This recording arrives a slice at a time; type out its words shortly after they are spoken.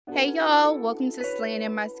Hey y'all, welcome to Slaying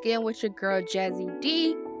in My Skin with your girl Jazzy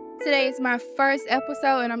D. Today is my first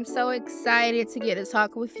episode and I'm so excited to get to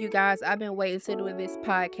talk with you guys. I've been waiting to do this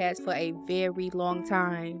podcast for a very long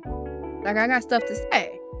time. I got stuff to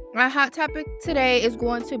say. My hot topic today is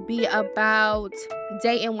going to be about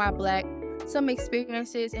dating while black. Some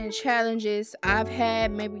experiences and challenges I've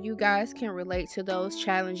had. Maybe you guys can relate to those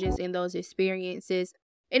challenges and those experiences.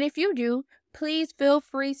 And if you do, please feel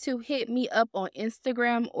free to hit me up on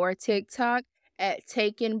Instagram or TikTok at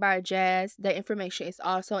Taken by Jazz. The information is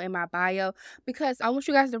also in my bio because I want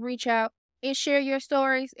you guys to reach out and share your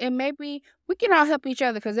stories, and maybe we can all help each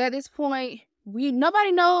other because at this point,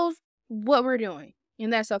 nobody knows what we're doing,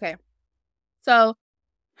 and that's okay. So,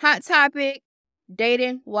 hot topic,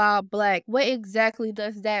 dating while black. What exactly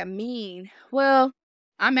does that mean? Well,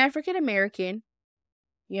 I'm African American,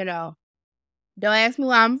 you know. Don't ask me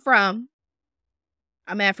where I'm from.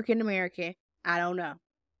 I'm African American. I don't know.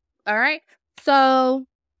 All right. So,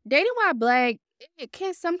 dating while black, it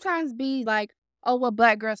can sometimes be like, oh, well,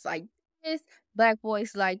 black girls like this, black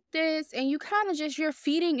boys like this, and you kind of just you're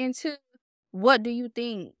feeding into what do you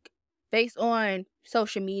think based on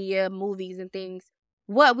social media, movies, and things,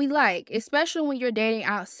 what we like, especially when you're dating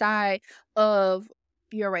outside of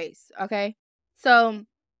your race. Okay. So,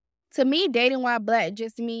 to me, dating while black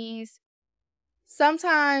just means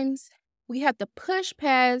sometimes we have to push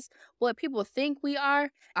past what people think we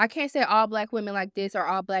are. I can't say all black women like this or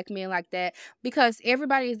all black men like that because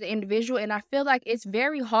everybody is an individual. And I feel like it's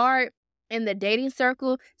very hard in the dating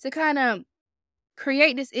circle to kind of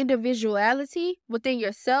create this individuality within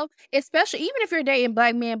yourself, especially even if you're dating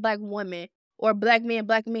black man, black woman, or black man,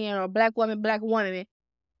 or black woman.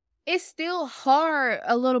 It's still hard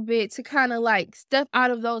a little bit to kind of like step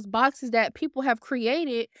out of those boxes that people have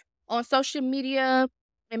created on social media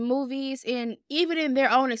and movies and even in their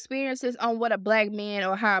own experiences on what a black man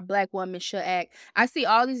or how a black woman should act. I see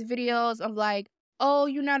all these videos of like, oh,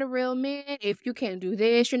 you're not a real man if you can't do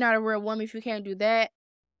this, you're not a real woman if you can't do that.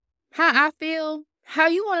 How I feel, how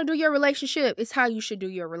you want to do your relationship is how you should do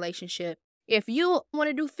your relationship. If you want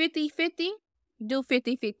to do 50-50, do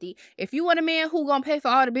 50-50. If you want a man who going to pay for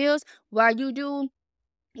all the bills while you do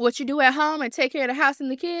what you do at home and take care of the house and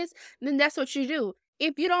the kids, then that's what you do.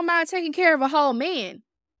 If you don't mind taking care of a whole man,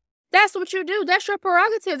 that's what you do. That's your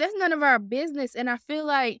prerogative. That's none of our business. And I feel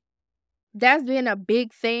like that's been a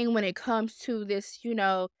big thing when it comes to this,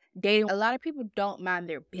 dating. A lot of people don't mind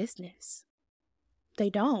their business. They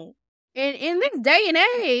don't. And in this day and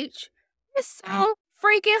age, it's so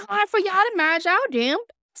freaking hard for y'all to mind y'all damn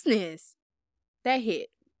business. That hit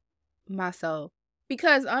my soul.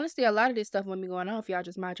 Because honestly, a lot of this stuff wouldn't be going on if y'all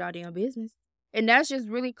just mind y'all damn business. And that's just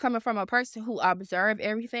really coming from a person who observe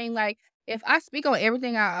everything. Like, if I speak on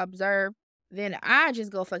everything I observe, then I just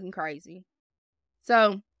go fucking crazy.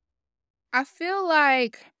 So, I feel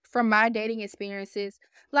like from my dating experiences,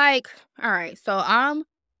 like, all right, so I'm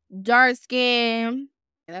dark skinned.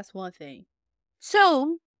 That's one thing.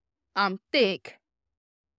 Two, I'm thick.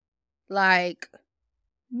 Like,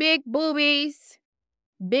 big boobies,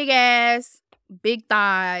 big ass, big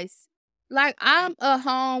thighs. Like, I'm a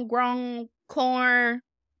homegrown, corn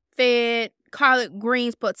fed, collard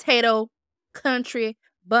greens, potato, country,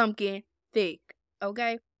 bumpkin, thick.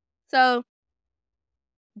 Okay? So,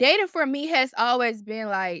 dating for me has always been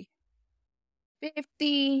like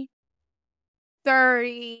 50,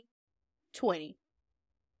 30, 20.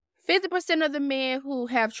 50% of the men who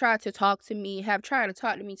have tried to talk to me have tried to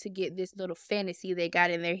talk to me to get this little fantasy they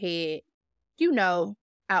got in their head,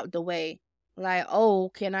 out the way. Like,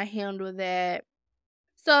 oh, can I handle that?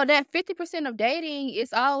 So that 50% of dating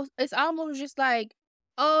is it's almost just like,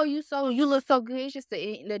 oh, you look so good. It's just the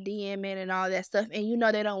DM and all that stuff. And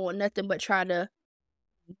they don't want nothing but try to,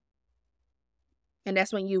 and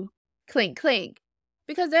that's when you clink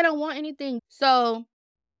because they don't want anything. So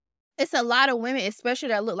it's a lot of women, especially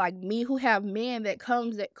that look like me, who have men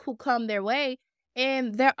who come their way,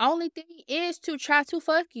 and their only thing is to try to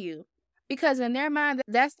fuck you, because in their mind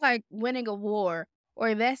that's like winning a war,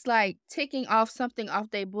 or that's like ticking off something off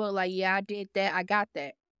their book. Like, yeah, I did that, I got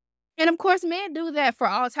that, and of course, men do that for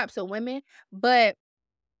all types of women, but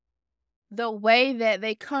the way that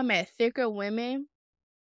they come at thicker women.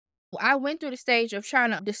 I went through the stage of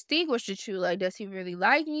trying to distinguish the two. Like, does he really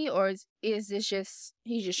like me, or is this just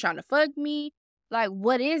he's just trying to fuck me? Like,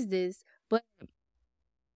 what is this? But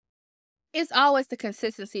it's always the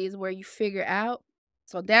consistencies where you figure out.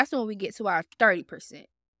 So that's when we get to our 30%.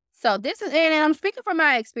 So this is, and I'm speaking from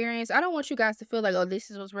my experience. I don't want you guys to feel like, oh, this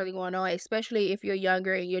is what's really going on, especially if you're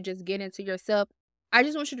younger and you're just getting to yourself. I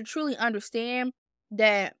just want you to truly understand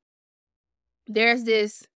that there's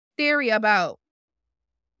this theory about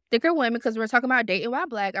thicker women because we're talking about dating while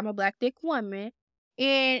black. I'm a black thick woman.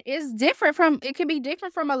 And it can be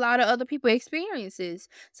different from a lot of other people's experiences.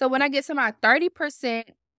 So when I get to my 30%,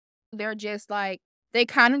 they're just like, they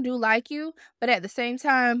kind of do like you, but at the same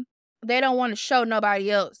time, they don't want to show nobody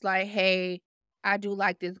else, like, hey, I do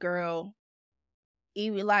like this girl.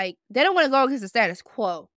 Even like, they don't want to go against the status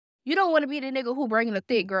quo. You don't want to be the nigga who bringing a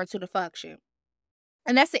thick girl to the function.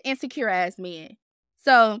 And that's an insecure ass man.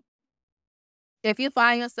 So if you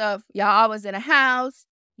find yourself, y'all always in a house,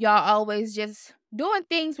 y'all always just doing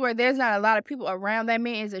things where there's not a lot of people around, that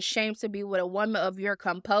man is ashamed to be with a woman of your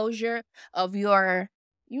composure, of your,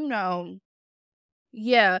 you know,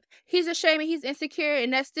 yeah, he's ashamed and he's insecure,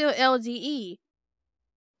 and that's still LDE.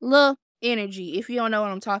 Low energy, if you don't know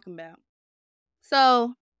what I'm talking about.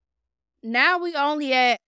 So now we only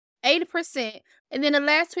at 80%, and then the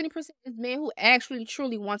last 20% is men who actually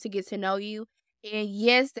truly want to get to know you. And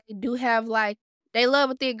yes, they do have like, they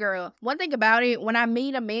love a thick girl. One thing about it, when I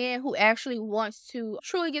meet a man who actually wants to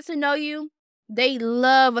truly get to know you, they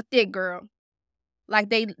love a thick girl. Like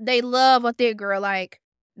they love a thick girl. Like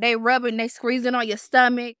they rubbing, they squeezing on your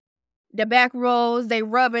stomach, the back rolls, they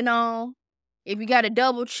rubbing on. If you got a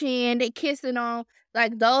double chin, they kissing on.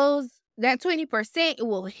 Like those, that 20%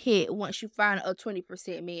 will hit once you find a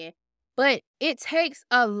 20% man. But it takes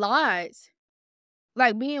a lot.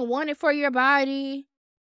 Like being wanted for your body,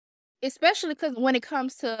 especially because when it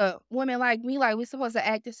comes to women like me, like we're supposed to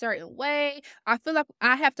act a certain way. I feel like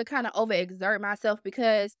I have to kind of overexert myself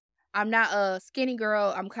because I'm not a skinny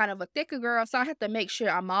girl. I'm kind of a thicker girl. So I have to make sure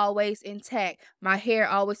I'm always intact. My hair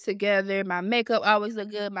always together. My makeup always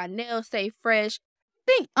look good. My nails stay fresh.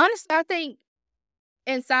 I think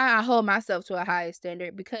inside I hold myself to a higher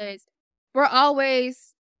standard because we're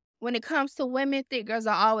always, when it comes to women, thick girls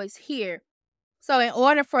are always here. So in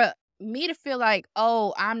order for me to feel like,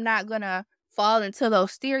 oh, I'm not gonna fall into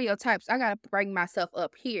those stereotypes, I gotta bring myself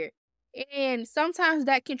up here. And sometimes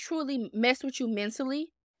that can truly mess with you mentally.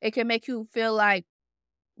 It can make you feel like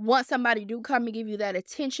once somebody do come and give you that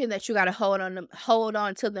attention, that you gotta hold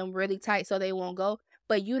on to them really tight so they won't go.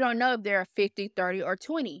 But you don't know if they're 50, 30, or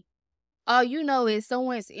 20. All you know is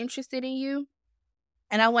someone's interested in you,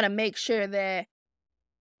 and I want to make sure that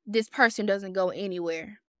this person doesn't go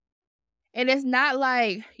anywhere. And it's not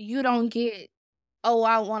like you don't get, oh,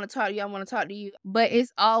 I want to talk to you, I want to talk to you. But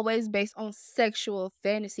it's always based on sexual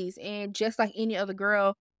fantasies. And just like any other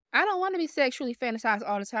girl, I don't want to be sexually fantasized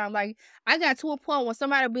all the time. Like, I got to a point when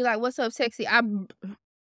somebody would be like, what's up, sexy? I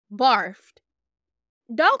barfed.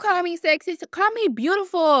 Don't call me sexy. Call me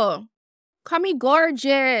beautiful. Call me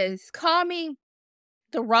gorgeous. Call me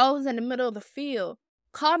the rose in the middle of the field.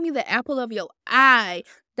 Call me the apple of your eye.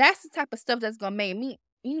 That's the type of stuff that's going to make me,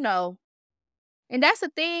 And that's the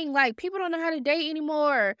thing, like, people don't know how to date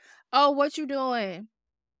anymore. Oh, what you doing?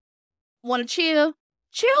 Wanna chill?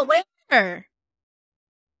 Chill with her.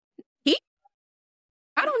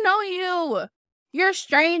 I don't know you. You're a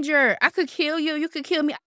stranger. I could kill you. You could kill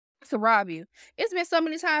me. I could rob you. It's been so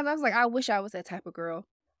many times I was like, I wish I was that type of girl.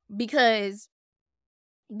 Because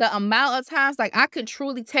the amount of times, like, I could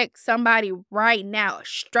truly text somebody right now, a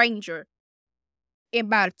stranger, in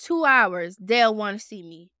about 2 hours, they'll want to see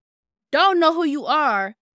me. Don't know who you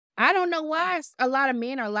are. I don't know why a lot of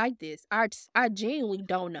men are like this. I genuinely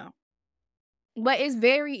don't know. But it's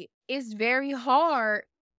very hard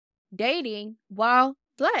dating while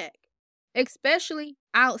black, especially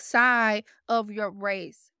outside of your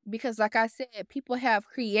race. Because like I said, people have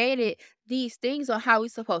created these things on how we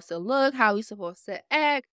supposed to look, how we supposed to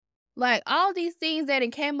act, like all these things that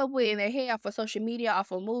it came up with in their head off of social media,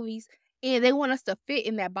 off of movies, and they want us to fit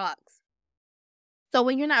in that box. So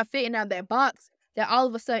when you're not fitting out that box, then all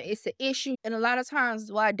of a sudden it's an issue. And a lot of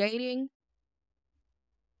times while dating,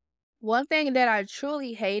 one thing that I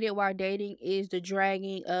truly hated while dating is the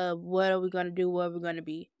dragging of what are we going to do, what are we going to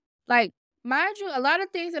be. Like, mind you, a lot of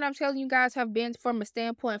things that I'm telling you guys have been from a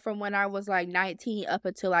standpoint from when I was like 19 up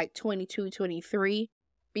until like 22, 23.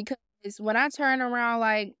 Because when I turn around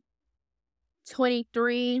like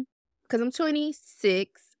 23, because I'm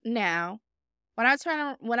 26 now, when I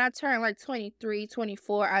turn like 23,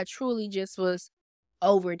 24, I truly just was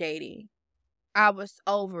over dating. I was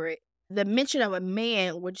over it. The mention of a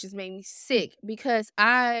man would just make me sick because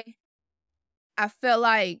I felt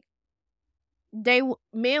like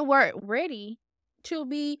men weren't ready to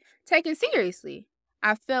be taken seriously.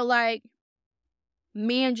 I felt like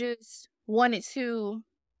men just wanted to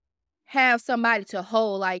have somebody to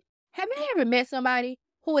hold. Like, have you ever met somebody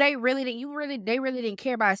who they really didn't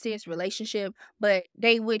care about a serious relationship, but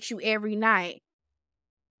they with you every night?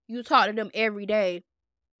 You talk to them every day.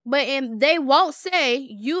 And they won't say,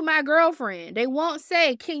 you my girlfriend. They won't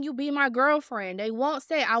say, can you be my girlfriend? They won't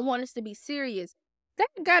say, I want us to be serious. That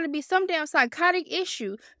gotta be some damn psychotic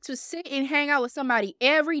issue to sit and hang out with somebody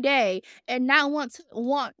every day and not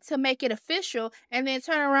want to make it official and then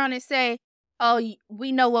turn around and say, oh,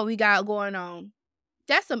 we know what we got going on.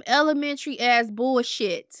 That's some elementary ass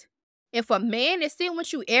bullshit. If a man is sitting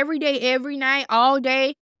with you every day, every night, all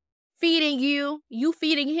day, feeding you, you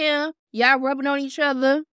feeding him, y'all rubbing on each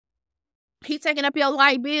other, he taking up your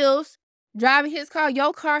light bills, driving his car,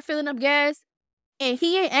 your car, filling up gas, and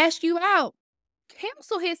he ain't asked you out,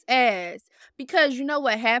 cancel his ass. Because you know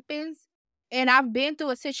what happens? And I've been through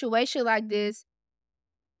a situation like this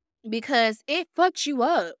because it fucks you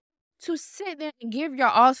up to sit there and give your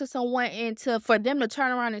all to someone and for them to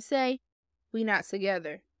turn around and say, we not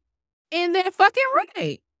together. And they're fucking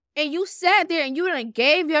right. And you sat there and you done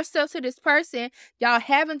gave yourself to this person. Y'all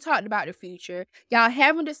haven't talked about the future. Y'all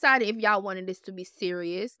haven't decided if y'all wanted this to be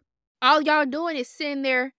serious. All y'all doing is sitting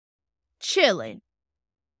there chilling.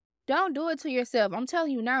 Don't do it to yourself. I'm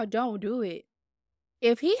telling you now, don't do it.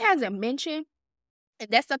 If he hasn't mentioned, and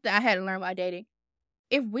that's something I had to learn while dating,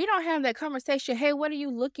 if we don't have that conversation, hey, what are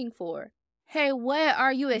you looking for? Hey, what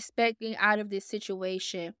are you expecting out of this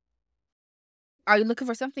situation? Are you looking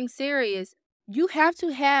for something serious? You have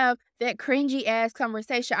to have that cringy ass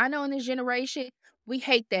conversation. I know in this generation, we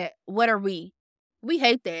hate that. What are we? We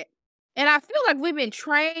hate that. And I feel like we've been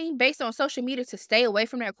trained based on social media to stay away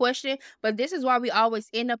from that question. But this is why we always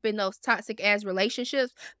end up in those toxic ass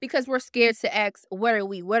relationships, because we're scared to ask, what are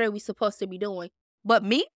we? What are we supposed to be doing? But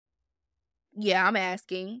me? Yeah, I'm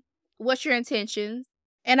asking, what's your intentions?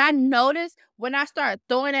 And I noticed when I started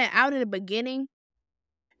throwing that out in the beginning,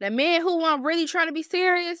 the men who weren't really trying to be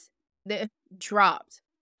serious, they dropped.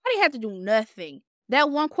 I didn't have to do nothing. That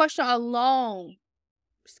one question alone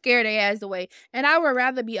scared their ass away. And I would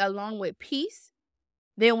rather be alone with peace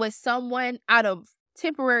than with someone out of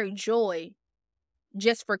temporary joy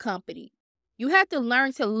just for company. You have to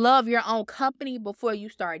learn to love your own company before you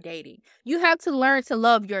start dating. You have to learn to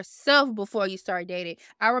love yourself before you start dating.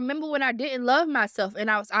 I remember when I didn't love myself and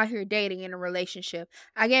I was out here dating in a relationship.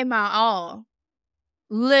 I gave my all.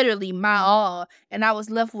 Literally my all. And I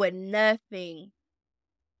was left with nothing.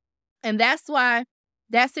 And that's why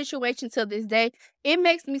that situation till this day, it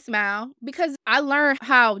makes me smile, because I learned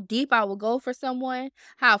how deep I will go for someone,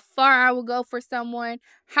 how far I will go for someone,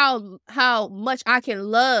 how much I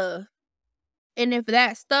can love. And if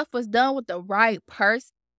that stuff was done with the right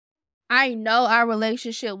person, I know our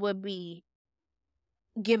relationship would be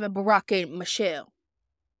giving Barack and Michelle,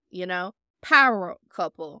 power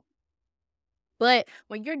couple. But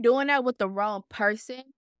when you're doing that with the wrong person,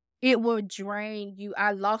 it will drain you.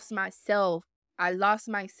 I lost myself.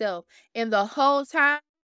 And the whole time,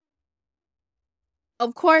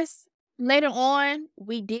 of course, later on,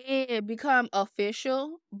 we did become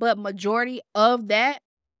official, but majority of that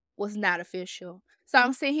was not official. So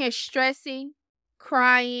I'm sitting here stressing,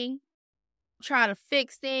 crying, trying to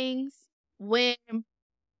fix things when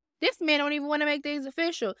this man don't even want to make things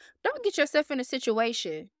official. Don't get yourself in a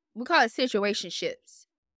situation. We call it situationships.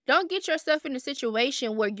 Don't get yourself in a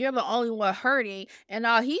situation where you're the only one hurting and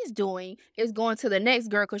all he's doing is going to the next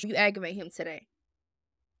girl because you aggravate him today.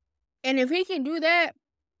 And if he can do that,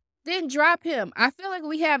 then drop him. I feel like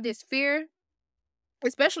we have this fear,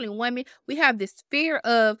 especially women. We have this fear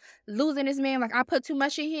of losing this man. Like, I put too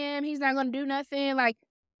much in him. He's not going to do nothing. Like,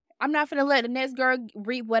 I'm not going to let the next girl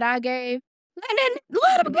reap what I gave.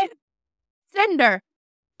 Let him get send her.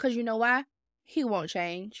 Because you know why? He won't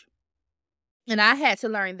change. And I had to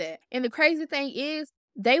learn that. And the crazy thing is,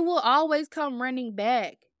 they will always come running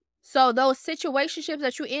back. So those situationships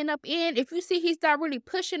that you end up in, if you see he's not really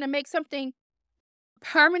pushing to make something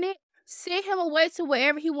permanent, send him away to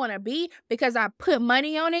wherever he want to be, because I put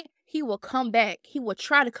money on it. He will come back. He will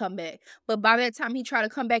try to come back. But by that time he try to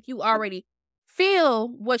come back, you already feel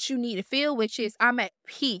what you need to feel, which is, I'm at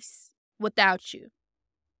peace without you.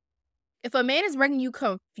 If a man is bringing you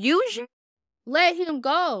confusion, let him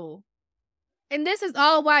go. And this is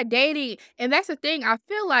all why dating, and that's the thing, I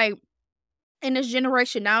feel like in this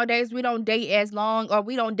generation nowadays, we don't date as long, or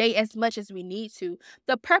we don't date as much as we need to.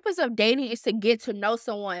 The purpose of dating is to get to know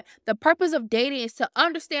someone. The purpose of dating is to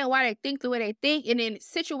understand why they think the way they think. And in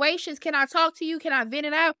situations, can I talk to you? Can I vent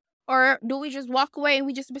it out? Or do we just walk away and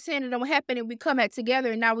we just pretend it don't happen and we come back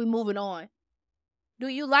together and now we moving on? Do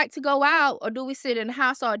you like to go out, or do we sit in the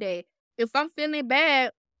house all day? If I'm feeling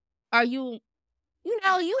bad, are you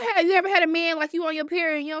ever had a man like you on your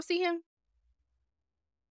period and you don't see him?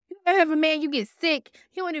 You ever have a man, you get sick,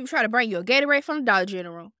 he won't even try to bring you a Gatorade from the Dollar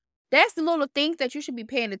General. That's the little things that you should be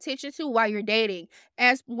paying attention to while you're dating.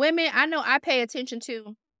 As women, I know I pay attention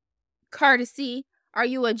to courtesy. Are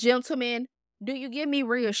you a gentleman? Do you give me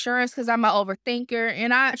reassurance because I'm an overthinker?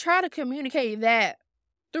 And I try to communicate that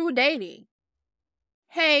through dating.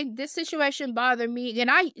 Hey, this situation bothered me. And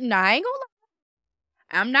I ain't gonna lie.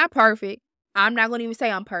 I'm not perfect. I'm not gonna even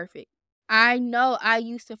say I'm perfect. I know I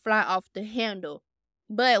used to fly off the handle.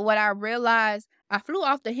 But what I realized, I flew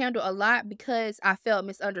off the handle a lot because I felt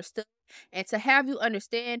misunderstood. And to have you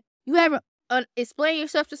understand, you haven't explain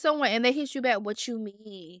yourself to someone and they hit you back, what you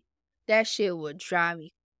mean? That shit would drive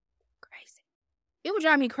me crazy. It would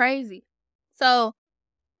drive me crazy. So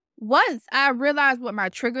once I realized what my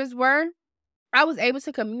triggers were, I was able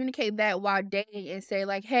to communicate that while dating and say,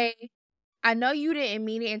 like, hey, I know you didn't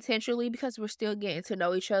mean it intentionally because we're still getting to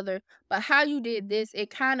know each other, but how you did this, it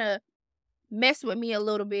kind of messed with me a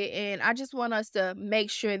little bit. And I just want us to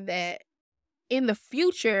make sure that in the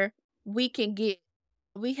future, we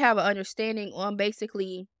have an understanding on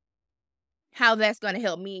basically how that's going to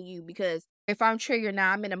help me and you. Because if I'm triggered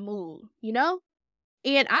now, I'm in a mood, you know?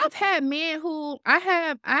 And I've had men who I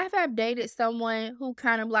have dated someone who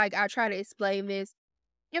kind of like, I try to explain this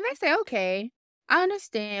and they say, okay, I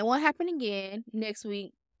understand. What happened again next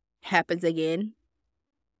week happens again.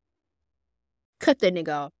 Cut that nigga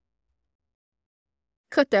off.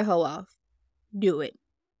 Cut that hoe off. Do it.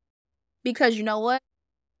 Because you know what?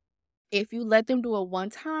 If you let them do it one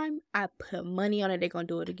time, I put money on it, they're going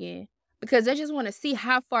to do it again. Because they just want to see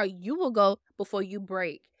how far you will go before you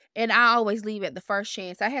break. And I always leave at the first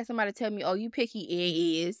chance. I had somebody tell me, oh, you picky.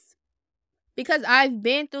 It is. Because I've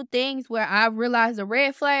been through things where I realized the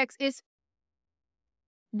red flags is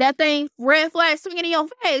that thing, red flag swinging in your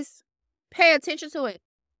face. Pay attention to it.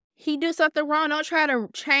 He do something wrong. Don't try to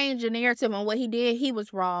change the narrative on what he did. He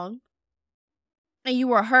was wrong. And you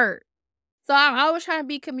were hurt. So I'm always trying to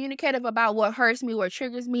be communicative about what hurts me, what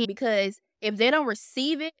triggers me. Because if they don't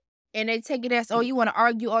receive it and they take it as, oh, you want to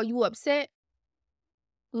argue, or you upset,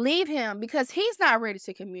 leave him because he's not ready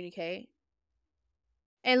to communicate.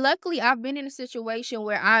 And luckily, I've been in a situation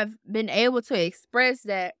where I've been able to express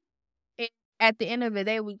that. And at the end of the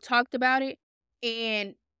day, we talked about it.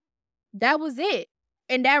 And that was it.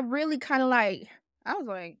 And that really kind of like, I was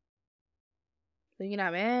like, so you're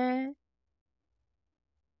not mad?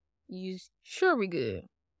 You sure we good?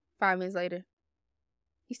 5 minutes later.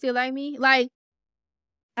 You still like me? Like,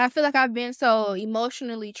 I feel like I've been so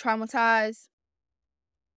emotionally traumatized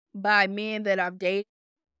by men that I've dated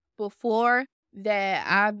before that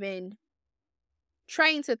I've been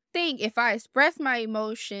trained to think if I express my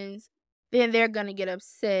emotions, then they're going to get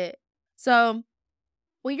upset. So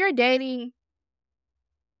when you're dating,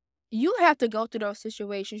 you have to go through those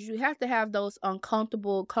situations. You have to have those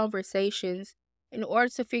uncomfortable conversations in order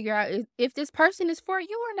to figure out if this person is for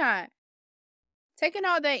you or not. Taking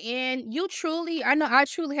all that in, I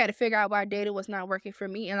truly had to figure out why dating was not working for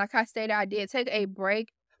me. And like I stated, I did take a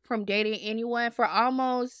break from dating anyone for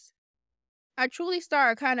I truly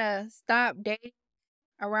stopped dating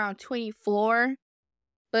around 24.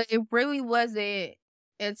 But it really wasn't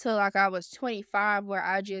until like I was 25 where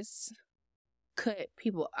I just cut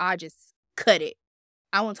people. I just cut it.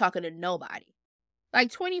 I wasn't talking to nobody. Like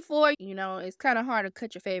 24, it's kind of hard to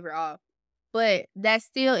cut your favorite off. But that's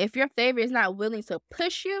still, if your favorite is not willing to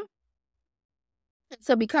push you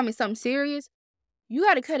into becoming something serious, you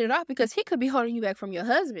got to cut it off because he could be holding you back from your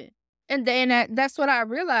husband. And then that's what I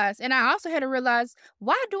realized. And I also had to realize,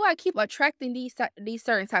 why do I keep attracting these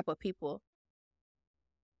certain type of people?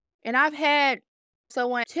 And I've had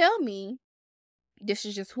someone tell me, this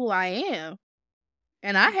is just who I am.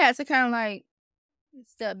 And I had to kind of like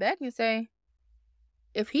step back and say,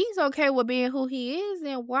 if he's okay with being who he is,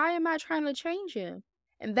 then why am I trying to change him?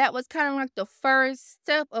 And that was kind of like the first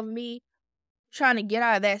step of me trying to get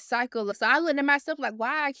out of that cycle. So I looked at myself like,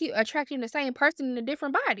 why I keep attracting the same person in a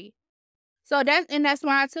different body? So that's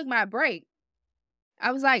why I took my break.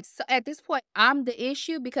 I was like, so at this point, I'm the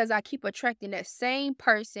issue because I keep attracting that same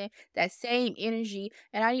person, that same energy,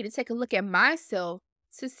 and I need to take a look at myself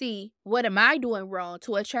to see what am I doing wrong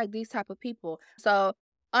to attract these type of people. So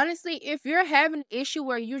honestly, if you're having an issue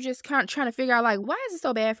where you're just kind of trying to figure out like, why is it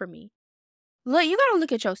so bad for me? Look, you gotta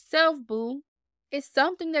look at yourself, boo. It's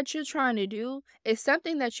something that you're trying to do. It's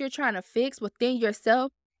something that you're trying to fix within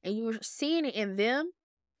yourself, and you're seeing it in them,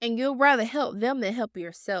 and you'd rather help them than help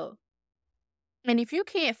yourself. And if you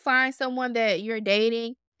can't find someone that you're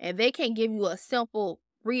dating and they can't give you a simple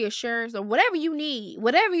reassurance or whatever you need,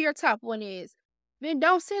 whatever your top one is, then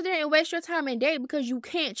don't sit there and waste your time and date because you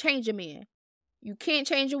can't change a man. You can't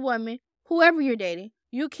change a woman, whoever you're dating.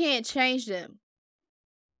 You can't change them.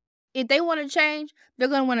 If they want to change, they're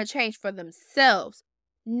going to want to change for themselves.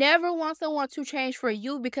 Never want someone to change for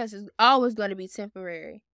you, because it's always going to be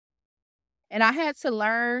temporary. And I had to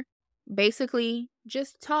learn, basically,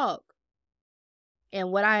 just talk.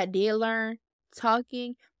 And what I did learn,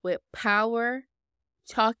 talking with power,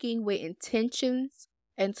 talking with intentions,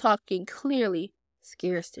 and talking clearly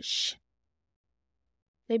scares the shit.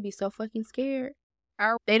 They be so fucking scared.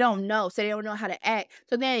 They don't know, so they don't know how to act.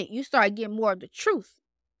 So then you start getting more of the truth,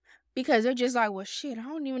 because they're just like, well, shit, I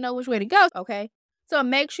don't even know which way to go. Okay? So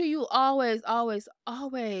make sure you always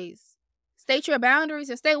state your boundaries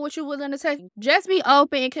and state what you're willing to take. Just be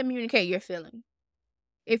open and communicate your feelings.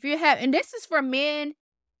 If you have, and this is for men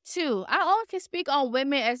too. I only can speak on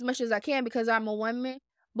women as much as I can because I'm a woman.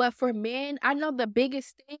 But for men, I know the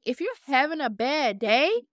biggest thing, if you're having a bad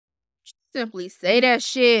day, simply say that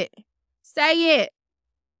shit. Say it.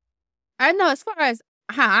 I know as far as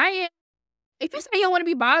how I am, if you say you don't want to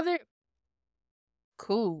be bothered,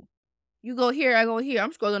 cool. You go here, I go here.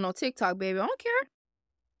 I'm scrolling on TikTok, baby. I don't care.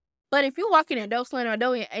 But if you walk in a door, slamming a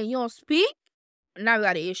door, and you don't speak, now we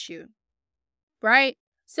got an issue. Right?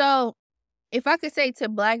 So, if I could say to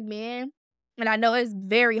Black men, and I know it's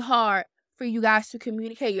very hard for you guys to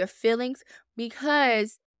communicate your feelings,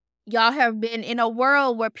 because y'all have been in a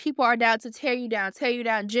world where people are down to tear you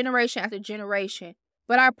down generation after generation.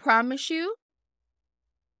 But I promise you,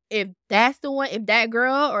 if that's the one, if that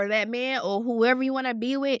girl or that man or whoever you want to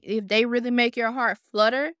be with, if they really make your heart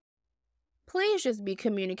flutter, please just be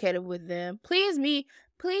communicative with them. Please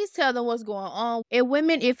tell them what's going on. And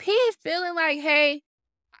women, if he's feeling like, hey,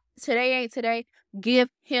 today ain't today, give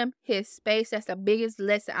him his space. That's the biggest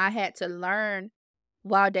lesson I had to learn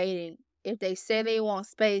while dating. If they say they want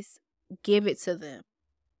space, give it to them.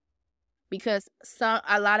 Because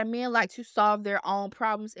a lot of men like to solve their own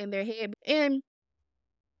problems in their head. And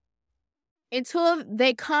until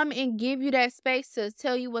they come and give you that space to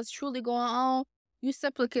tell you what's truly going on, you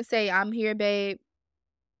simply can say, I'm here, babe,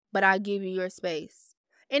 but I'll give you your space.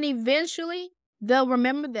 And eventually, they'll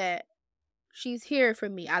remember that she's here for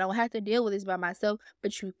me. I don't have to deal with this by myself,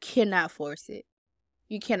 but you cannot force it.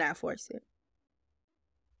 You cannot force it.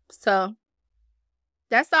 So,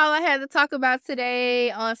 that's all I had to talk about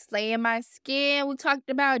today on Slaying My Skin. We talked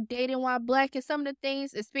about dating while Black and some of the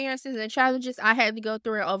things, experiences, and challenges I had to go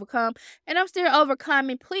through and overcome. And I'm still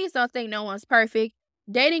overcoming. Please don't think no one's perfect.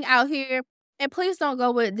 Dating out here, and please don't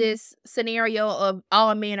go with this scenario of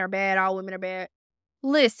all men are bad, all women are bad.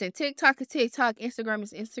 Listen, TikTok is TikTok, Instagram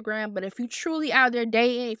is Instagram. But if you truly out there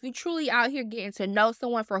dating, if you truly out here getting to know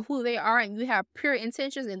someone for who they are, and you have pure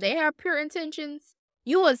intentions and they have pure intentions,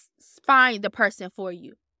 you will find the person for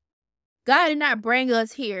you. God did not bring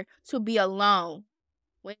us here to be alone.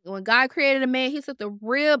 When God created a man, he took the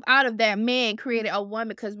rib out of that man, created a woman,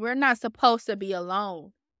 because we're not supposed to be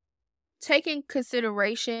alone. Taking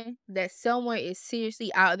consideration that someone is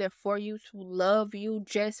seriously out there for you, to love you,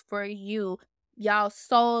 just for you, y'all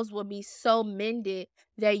souls will be so mended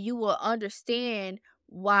that you will understand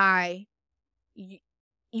why. You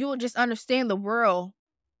will just understand the world,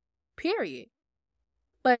 period.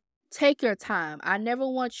 But take your time. I never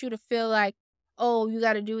want you to feel like, oh, you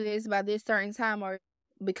got to do this by this certain time or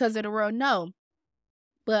because of the world. No.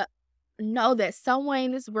 But know that someone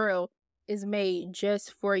in this world is made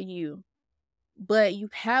just for you. But you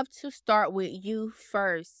have to start with you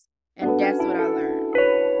first. And that's what I learned.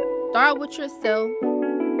 Start with yourself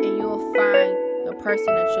and you'll find the person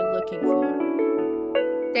that you're looking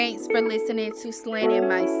for. Thanks for listening to Slaying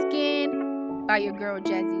My Skin by your girl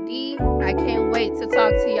Jazzy D. I can't wait to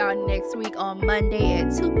talk to y'all next week on Monday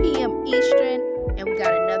at 2 p.m. Eastern. And we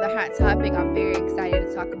got another hot topic I'm very excited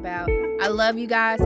to talk about. I love you guys.